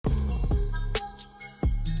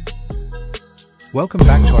Welcome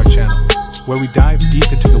back to our channel, where we dive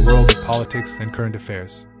deep into the world of politics and current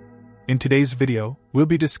affairs. In today's video, we'll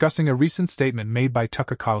be discussing a recent statement made by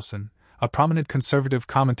Tucker Carlson, a prominent conservative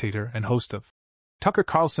commentator and host of Tucker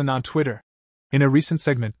Carlson on Twitter. In a recent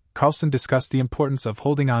segment, Carlson discussed the importance of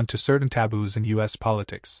holding on to certain taboos in U.S.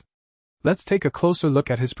 politics. Let's take a closer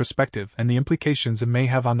look at his perspective and the implications it may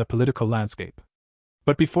have on the political landscape.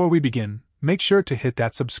 But before we begin, make sure to hit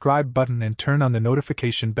that subscribe button and turn on the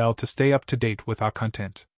notification bell to stay up to date with our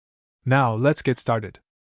content. Now, let's get started.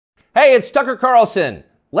 Hey, it's Tucker Carlson.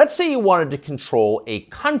 Let's say you wanted to control a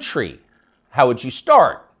country. How would you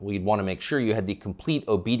start? Well, you'd want to make sure you had the complete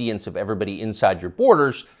obedience of everybody inside your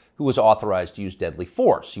borders who was authorized to use deadly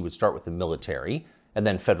force. You would start with the military, and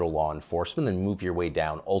then federal law enforcement, then move your way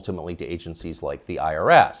down ultimately to agencies like the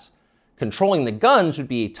IRS. Controlling the guns would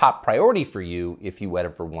be a top priority for you if you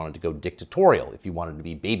ever wanted to go dictatorial, if you wanted to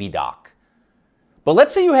be baby doc. But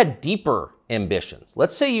let's say you had deeper ambitions.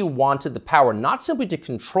 Let's say you wanted the power not simply to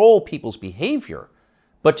control people's behavior,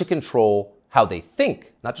 but to control how they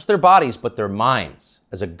think, not just their bodies, but their minds,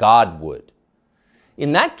 as a god would.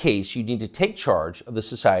 In that case, you need to take charge of the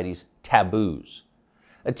society's taboos.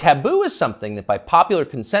 A taboo is something that by popular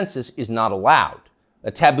consensus is not allowed. A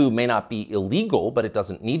taboo may not be illegal, but it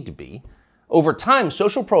doesn't need to be. Over time,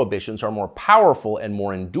 social prohibitions are more powerful and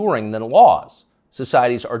more enduring than laws.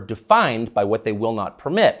 Societies are defined by what they will not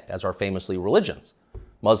permit, as are famously religions.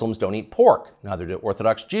 Muslims don't eat pork, neither do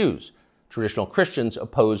Orthodox Jews. Traditional Christians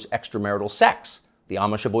oppose extramarital sex. The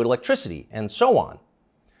Amish avoid electricity, and so on.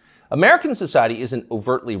 American society isn't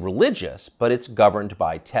overtly religious, but it's governed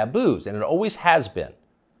by taboos, and it always has been.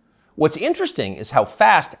 What's interesting is how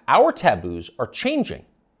fast our taboos are changing.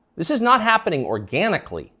 This is not happening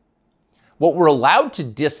organically. What we're allowed to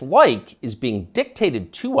dislike is being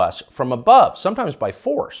dictated to us from above, sometimes by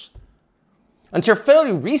force. Until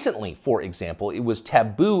fairly recently, for example, it was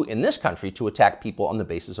taboo in this country to attack people on the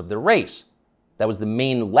basis of their race. That was the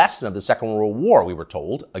main lesson of the Second World War, we were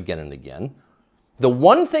told, again and again. The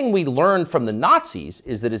one thing we learned from the Nazis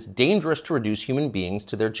is that it's dangerous to reduce human beings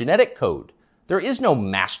to their genetic code. There is no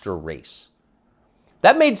master race.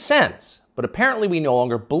 That made sense, but apparently we no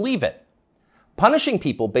longer believe it. Punishing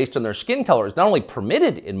people based on their skin color is not only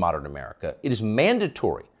permitted in modern America, it is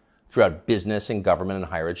mandatory throughout business and government and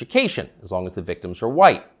higher education, as long as the victims are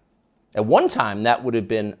white. At one time, that would have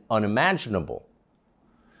been unimaginable.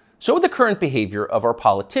 So with the current behavior of our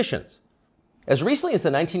politicians. As recently as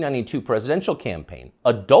the 1992 presidential campaign,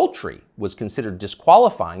 adultery was considered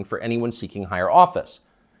disqualifying for anyone seeking higher office.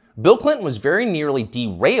 Bill Clinton was very nearly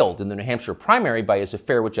derailed in the New Hampshire primary by his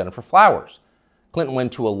affair with Jennifer Flowers. Clinton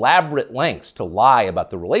went to elaborate lengths to lie about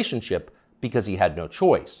the relationship because he had no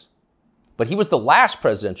choice. But he was the last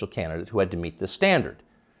presidential candidate who had to meet this standard.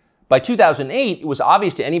 By 2008, it was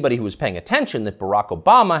obvious to anybody who was paying attention that Barack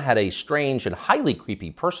Obama had a strange and highly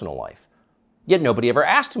creepy personal life. Yet nobody ever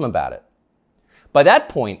asked him about it. By that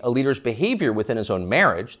point, a leader's behavior within his own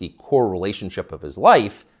marriage, the core relationship of his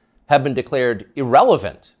life, had been declared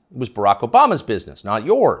irrelevant. It was Barack Obama's business, not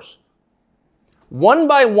yours. One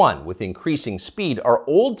by one, with increasing speed, our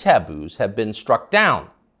old taboos have been struck down.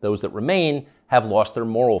 Those that remain have lost their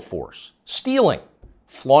moral force. Stealing,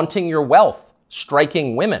 flaunting your wealth,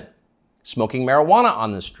 striking women, smoking marijuana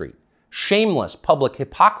on the street, shameless public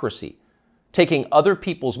hypocrisy, taking other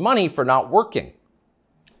people's money for not working.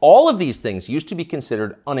 All of these things used to be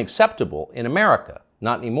considered unacceptable in America,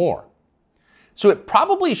 not anymore. So it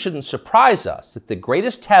probably shouldn't surprise us that the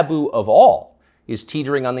greatest taboo of all is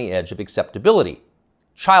teetering on the edge of acceptability: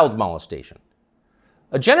 child molestation.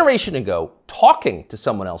 A generation ago, talking to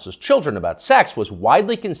someone else's children about sex was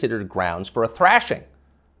widely considered grounds for a thrashing.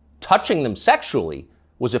 Touching them sexually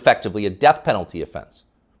was effectively a death penalty offense.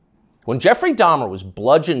 When Jeffrey Dahmer was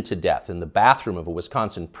bludgeoned to death in the bathroom of a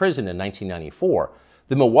Wisconsin prison in 1994,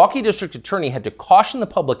 the Milwaukee district attorney had to caution the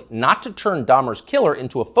public not to turn Dahmer's killer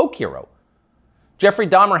into a folk hero. Jeffrey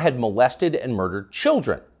Dahmer had molested and murdered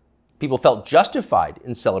children. People felt justified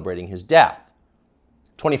in celebrating his death.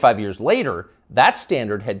 25 years later, that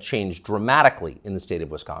standard had changed dramatically in the state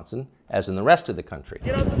of Wisconsin, as in the rest of the country.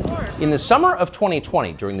 In the summer of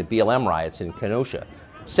 2020, during the BLM riots in Kenosha,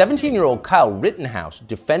 17-year-old Kyle Rittenhouse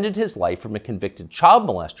defended his life from a convicted child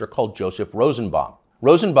molester called Joseph Rosenbaum.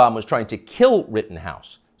 Rosenbaum was trying to kill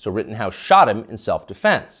Rittenhouse, so Rittenhouse shot him in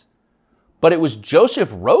self-defense. But it was Joseph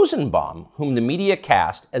Rosenbaum whom the media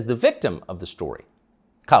cast as the victim of the story.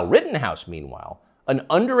 Kyle Rittenhouse, meanwhile, an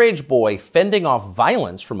underage boy fending off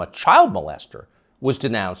violence from a child molester, was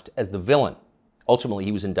denounced as the villain. Ultimately,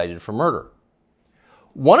 he was indicted for murder.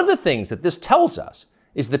 One of the things that this tells us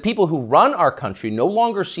is the people who run our country no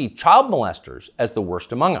longer see child molesters as the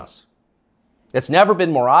worst among us. It's never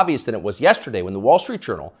been more obvious than it was yesterday when the Wall Street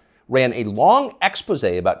Journal ran a long expose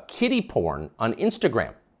about kiddie porn on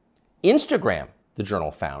Instagram. Instagram, the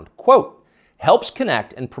journal found, quote, helps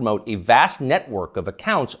connect and promote a vast network of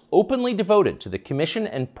accounts openly devoted to the commission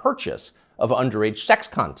and purchase of underage sex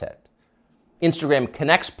content. Instagram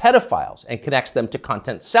connects pedophiles and connects them to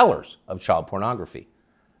content sellers of child pornography.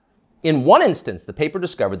 In one instance, the paper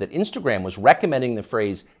discovered that Instagram was recommending the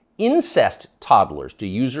phrase incest toddlers to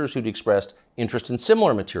users who'd expressed interest in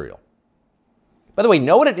similar material. By the way,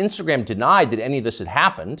 no one at Instagram denied that any of this had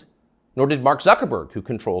happened, nor did Mark Zuckerberg, who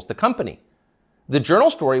controls the company. The journal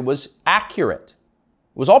story was accurate.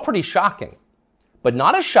 It was all pretty shocking, but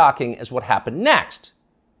not as shocking as what happened next,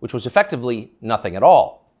 which was effectively nothing at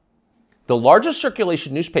all. The largest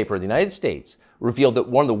circulation newspaper in the United States revealed that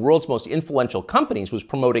one of the world's most influential companies was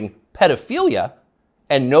promoting pedophilia,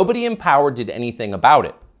 and nobody in power did anything about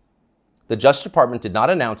it. The Justice Department did not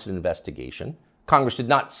announce an investigation. Congress did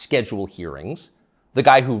not schedule hearings. The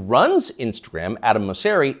guy who runs Instagram, Adam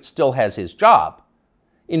Mosseri, still has his job.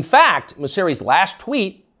 In fact, Mosseri's last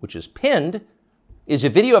tweet, which is pinned, is a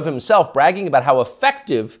video of himself bragging about how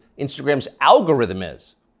effective Instagram's algorithm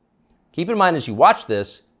is. Keep in mind as you watch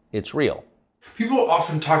this, it's real. People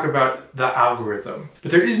often talk about the algorithm,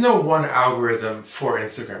 but there is no one algorithm for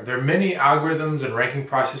Instagram. There are many algorithms and ranking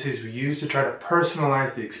processes we use to try to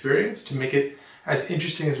personalize the experience to make it as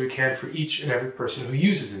interesting as we can for each and every person who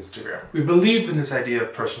uses Instagram. We believe in this idea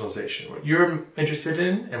of personalization. What you're interested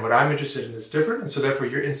in and what I'm interested in is different, and so therefore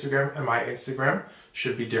your Instagram and my Instagram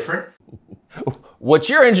should be different. What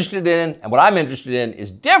you're interested in and what I'm interested in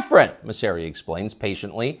is different, Mosseri explains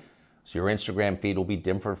patiently, so your Instagram feed will be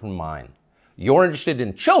different from mine. You're interested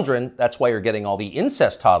in children, that's why you're getting all the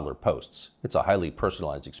incest toddler posts. It's a highly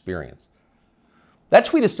personalized experience. That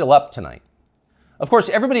tweet is still up tonight. Of course,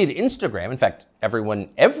 everybody at Instagram, in fact, everyone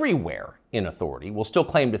everywhere in authority, will still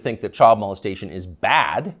claim to think that child molestation is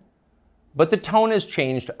bad, but the tone has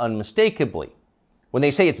changed unmistakably. When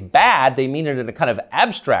they say it's bad, they mean it in a kind of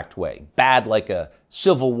abstract way. Bad like a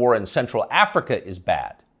civil war in Central Africa is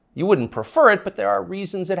bad. You wouldn't prefer it, but there are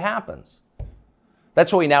reasons it happens.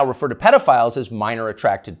 That's why we now refer to pedophiles as minor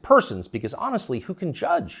attracted persons, because honestly, who can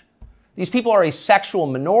judge? These people are a sexual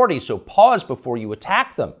minority, so pause before you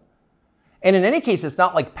attack them. And in any case, it's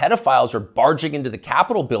not like pedophiles are barging into the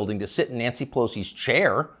Capitol building to sit in Nancy Pelosi's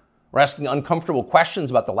chair or asking uncomfortable questions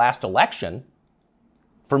about the last election.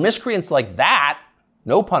 For miscreants like that,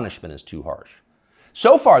 no punishment is too harsh.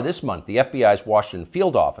 So far this month, the FBI's Washington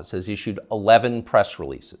field office has issued 11 press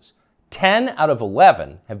releases. 10 out of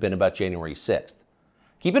 11 have been about January 6th.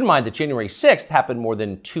 Keep in mind that January 6th happened more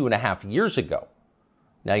than 2.5 years ago.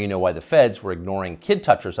 Now you know why the feds were ignoring kid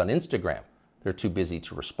touchers on Instagram. They're too busy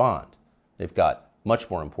to respond. They've got much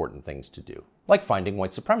more important things to do, like finding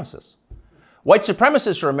white supremacists. White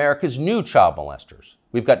supremacists are America's new child molesters.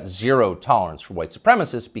 We've got zero tolerance for white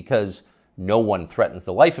supremacists because no one threatens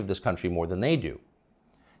the life of this country more than they do.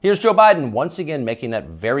 Here's Joe Biden once again making that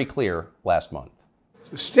very clear last month.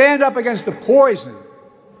 To stand up against the poison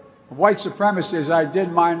of white supremacy, as I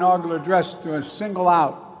did my inaugural address, to single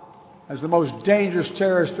out as the most dangerous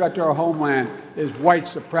terrorist threat to our homeland is white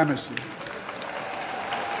supremacy.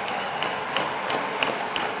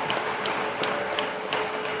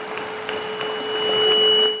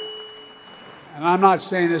 And I'm not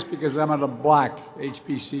saying this because I'm at a black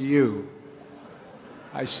HBCU.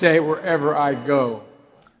 I say it wherever I go.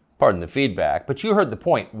 Pardon the feedback, but you heard the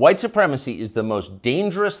point. White supremacy is the most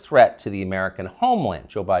dangerous threat to the American homeland.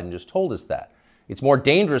 Joe Biden just told us that. It's more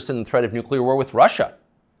dangerous than the threat of nuclear war with Russia.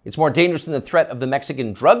 It's more dangerous than the threat of the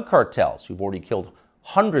Mexican drug cartels, who've already killed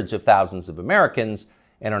hundreds of thousands of Americans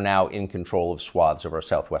and are now in control of swaths of our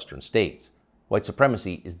southwestern states. White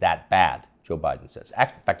supremacy is that bad, Joe Biden says. In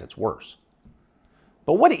fact, it's worse.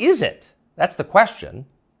 But what is it? That's the question.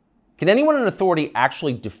 Can anyone in authority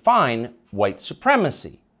actually define white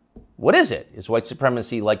supremacy? What is it? Is white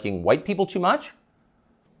supremacy liking white people too much?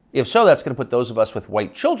 If so, that's going to put those of us with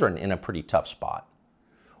white children in a pretty tough spot.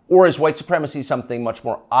 Or is white supremacy something much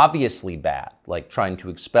more obviously bad, like trying to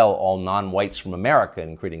expel all non-whites from America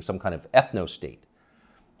and creating some kind of ethno-state?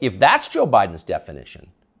 If that's Joe Biden's definition,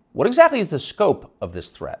 what exactly is the scope of this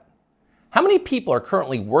threat? How many people are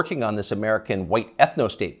currently working on this American white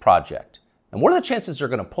ethno-state project? And what are the chances they're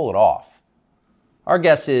going to pull it off? Our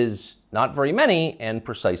guess is not very many and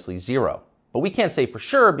precisely zero. But we can't say for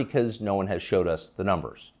sure because no one has showed us the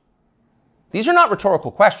numbers. These are not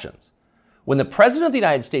rhetorical questions. When the President of the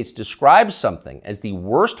United States describes something as the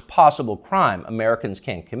worst possible crime Americans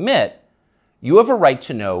can commit, you have a right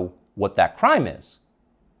to know what that crime is.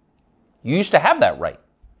 You used to have that right.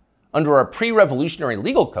 Under our pre-revolutionary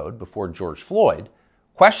legal code before George Floyd,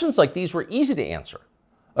 questions like these were easy to answer.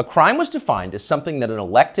 A crime was defined as something that an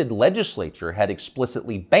elected legislature had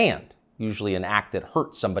explicitly banned, usually an act that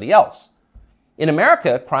hurt somebody else. In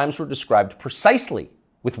America, crimes were described precisely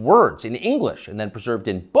with words in English and then preserved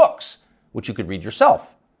in books, which you could read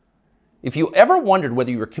yourself. If you ever wondered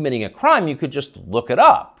whether you were committing a crime, you could just look it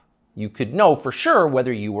up. You could know for sure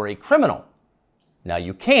whether you were a criminal. Now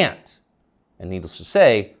you can't. And needless to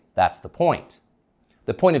say, that's the point.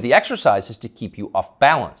 The point of the exercise is to keep you off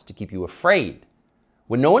balance, to keep you afraid.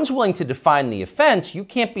 When no one's willing to define the offense, you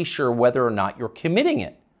can't be sure whether or not you're committing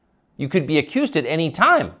it. You could be accused at any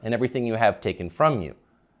time and everything you have taken from you.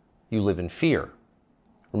 You live in fear.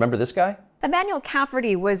 Remember this guy? Emmanuel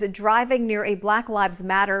Cafferty was driving near a Black Lives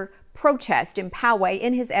Matter protest in Poway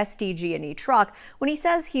in his SDG&E truck when he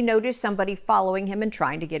says he noticed somebody following him and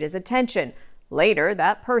trying to get his attention. Later,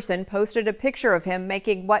 that person posted a picture of him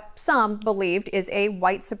making what some believed is a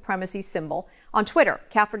white supremacy symbol on Twitter.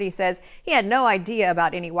 Cafferty says he had no idea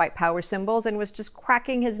about any white power symbols and was just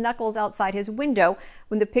cracking his knuckles outside his window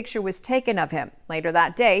when the picture was taken of him. Later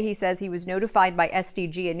that day, he says he was notified by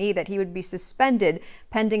SDG&E that he would be suspended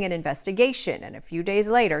pending an investigation, and a few days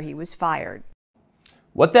later, he was fired.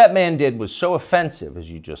 What that man did was so offensive, as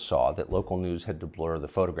you just saw, that local news had to blur the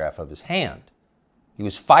photograph of his hand. He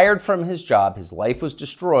was fired from his job. His life was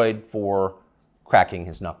destroyed for cracking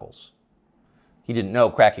his knuckles. He didn't know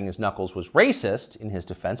cracking his knuckles was racist in his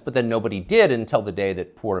defense, but then nobody did until the day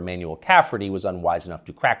that poor Emmanuel Cafferty was unwise enough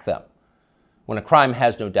to crack them. When a crime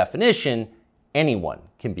has no definition, anyone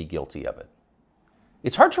can be guilty of it.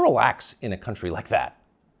 It's hard to relax in a country like that.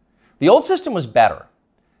 The old system was better.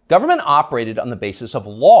 Government operated on the basis of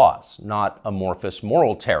laws, not amorphous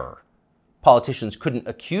moral terror. Politicians couldn't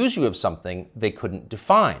accuse you of something they couldn't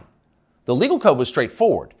define. The legal code was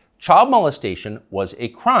straightforward. Child molestation was a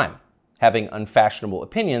crime. Having unfashionable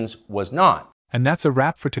opinions was not. And that's a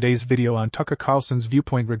wrap for today's video on Tucker Carlson's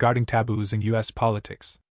viewpoint regarding taboos in U.S.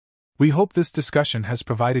 politics. We hope this discussion has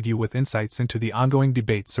provided you with insights into the ongoing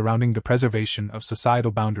debate surrounding the preservation of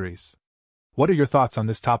societal boundaries. What are your thoughts on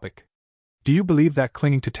this topic? Do you believe that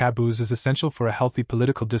clinging to taboos is essential for a healthy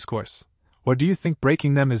political discourse? Or do you think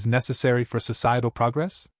breaking them is necessary for societal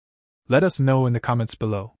progress? Let us know in the comments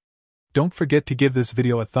below. Don't forget to give this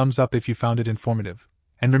video a thumbs up if you found it informative,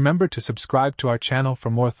 and remember to subscribe to our channel for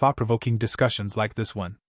more thought-provoking discussions like this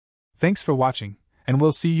one. Thanks for watching, and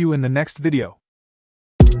we'll see you in the next video.